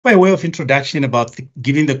By way of introduction about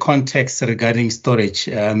giving the context regarding storage,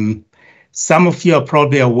 some of you are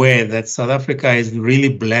probably aware that South Africa is really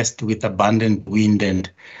blessed with abundant wind and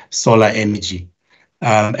solar energy.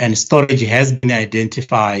 And storage has been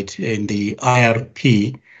identified in the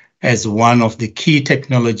IRP as one of the key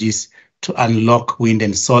technologies to unlock wind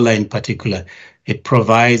and solar in particular. It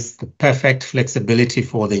provides the perfect flexibility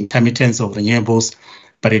for the intermittence of renewables,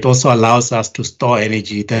 but it also allows us to store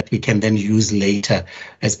energy that we can then use later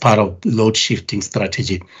as part of load shifting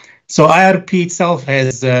strategy. So IRP itself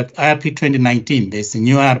has IRP 2019. There's a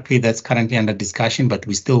new IRP that's currently under discussion, but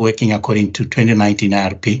we're still working according to 2019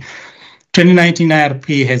 IRP. 2019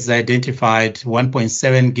 IRP has identified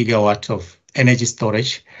 1.7 gigawatt of energy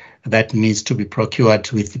storage that needs to be procured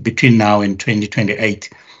between now and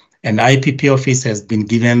 2028. And IPP office has been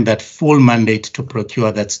given that full mandate to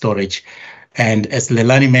procure that storage. And as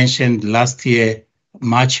Leilani mentioned, last year,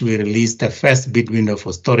 March, we released the first bid window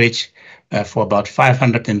for storage for about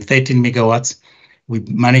 513 megawatts. We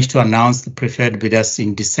managed to announce the preferred bidders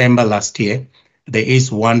in December last year. There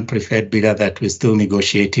is one preferred bidder that we're still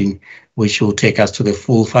negotiating, which will take us to the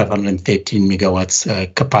full 513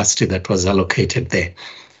 megawatts capacity that was allocated there.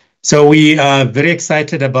 So we are very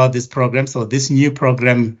excited about this program. So this new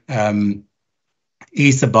program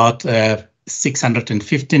is about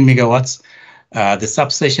 615 megawatts. The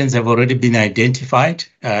substations have already been identified.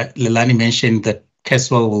 Leilani mentioned that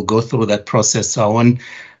Caswell will go through that process, so I won't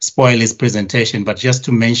spoil his presentation, but just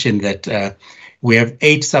to mention that we have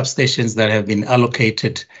 8 substations that have been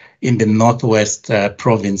allocated in the Northwest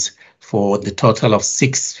province for the total of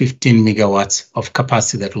 615 megawatts of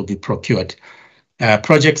capacity that will be procured.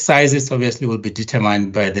 Project sizes obviously will be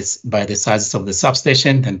determined by the sizes of the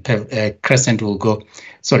substation, and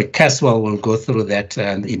Caswell will go through that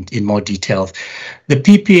in more detail. The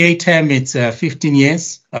PPA term, it's 15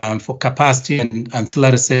 years for capacity and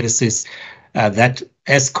ancillary services. That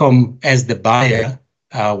Eskom, as the buyer,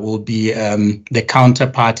 will be the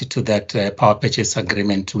counterparty to that power purchase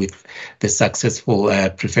agreement with the successful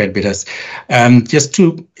preferred bidders. Just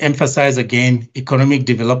to emphasize again, economic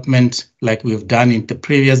development, like we've done in the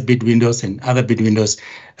previous bid windows and other bid windows,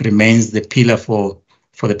 remains the pillar for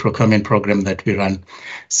the procurement program that we run.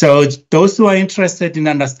 So those who are interested in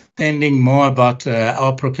understanding more about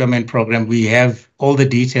our procurement program, we have all the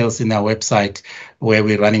details in our website where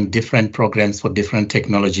we're running different programs for different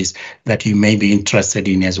technologies that you may be interested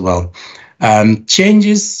in as well.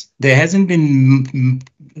 Changes, there hasn't been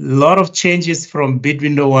a lot of changes from bid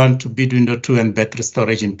window 1 to bid window 2 and battery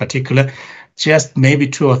storage in particular, just maybe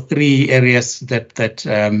 2 or 3 areas that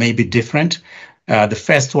may be different. The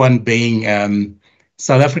first one being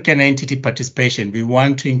South African entity participation. We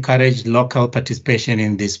want to encourage local participation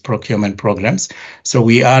in these procurement programs. So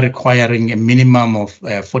we are requiring a minimum of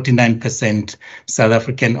 49% South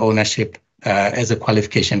African ownership as a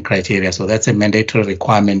qualification criteria. So that's a mandatory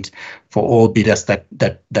requirement for all bidders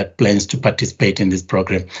that plans to participate in this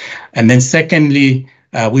program. And then secondly,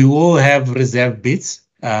 we will have reserve bids.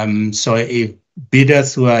 So if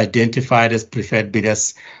bidders who are identified as preferred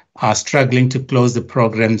bidders are struggling to close the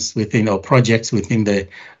programs within or projects within the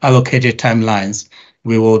allocated timelines,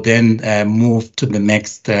 we will then move to the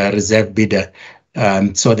next reserve bidder.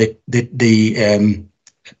 So the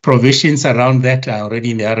provisions around that are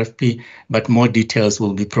already in the RFP, but more details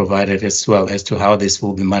will be provided as well as to how this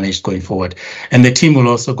will be managed going forward. And the team will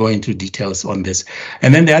also go into details on this.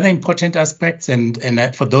 And then the other important aspects, and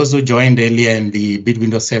for those who joined earlier in the Bid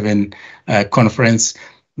Window 7 conference,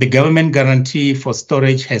 the government guarantee for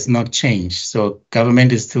storage has not changed. So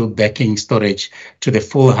government is still backing storage to the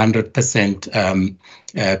full 100%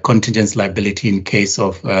 contingent liability in case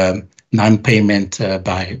of non-payment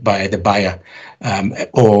by the buyer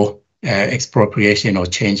or expropriation or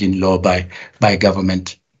change in law by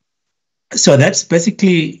government. So that's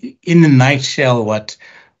basically in a nutshell what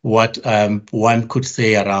one could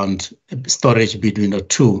say around storage bid window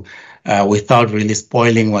 2. Without really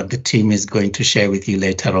spoiling what the team is going to share with you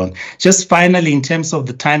later on. Just finally, in terms of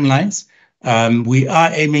the timelines, we are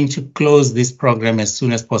aiming to close this program as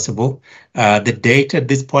soon as possible. The date at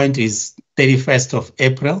this point is 31st of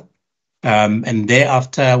April. And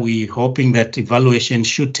thereafter, we're hoping that evaluation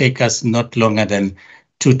should take us not longer than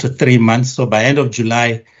 2 to 3 months. So by end of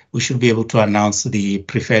July, we should be able to announce the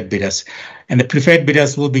preferred bidders. And the preferred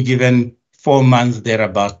bidders will be given 4 months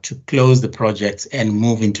thereabout to close the projects and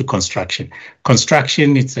move into construction.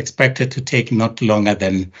 Construction, it's expected to take not longer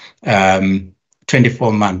than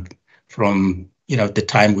 24 months from the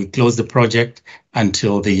time we close the project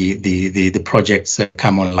until the projects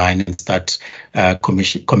come online and start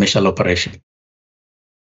commercial operation.